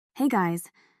Hey guys,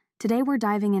 today we're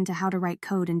diving into how to write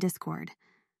code in Discord.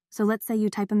 So let's say you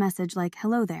type a message like,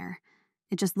 "Hello there."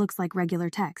 It just looks like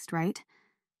regular text, right?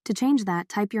 To change that,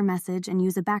 type your message and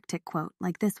use a backtick quote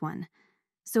like this one.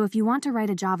 So if you want to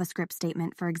write a JavaScript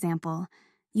statement, for example,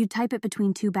 you type it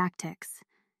between two backticks.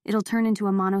 It'll turn into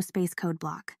a monospace code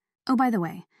block. Oh, by the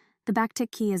way, the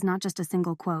backtick key is not just a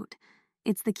single quote.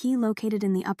 It's the key located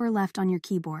in the upper left on your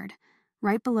keyboard,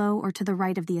 right below or to the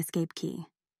right of the escape key.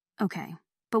 Okay,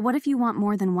 but what if you want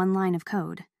more than one line of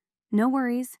code? No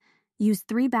worries, use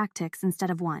 3 backticks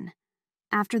instead of 1.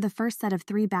 After the first set of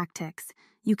 3 backticks,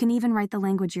 you can even write the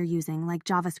language you're using, like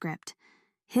JavaScript.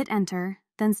 Hit enter,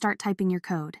 then start typing your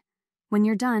code. When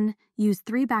you're done, use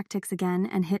 3 backticks again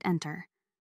and hit enter.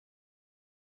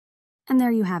 And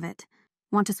there you have it.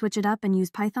 Want to switch it up and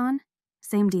use Python?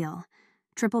 Same deal.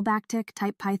 Triple backtick,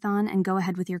 type Python, and go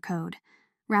ahead with your code.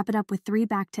 Wrap it up with 3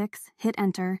 backticks, hit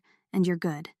enter, and you're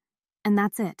good. And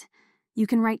that's it. You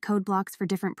can write code blocks for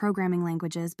different programming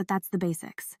languages, but that's the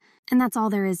basics. And that's all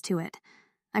there is to it.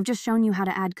 I've just shown you how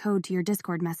to add code to your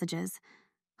Discord messages.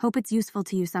 Hope it's useful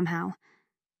to you somehow.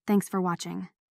 Thanks for watching.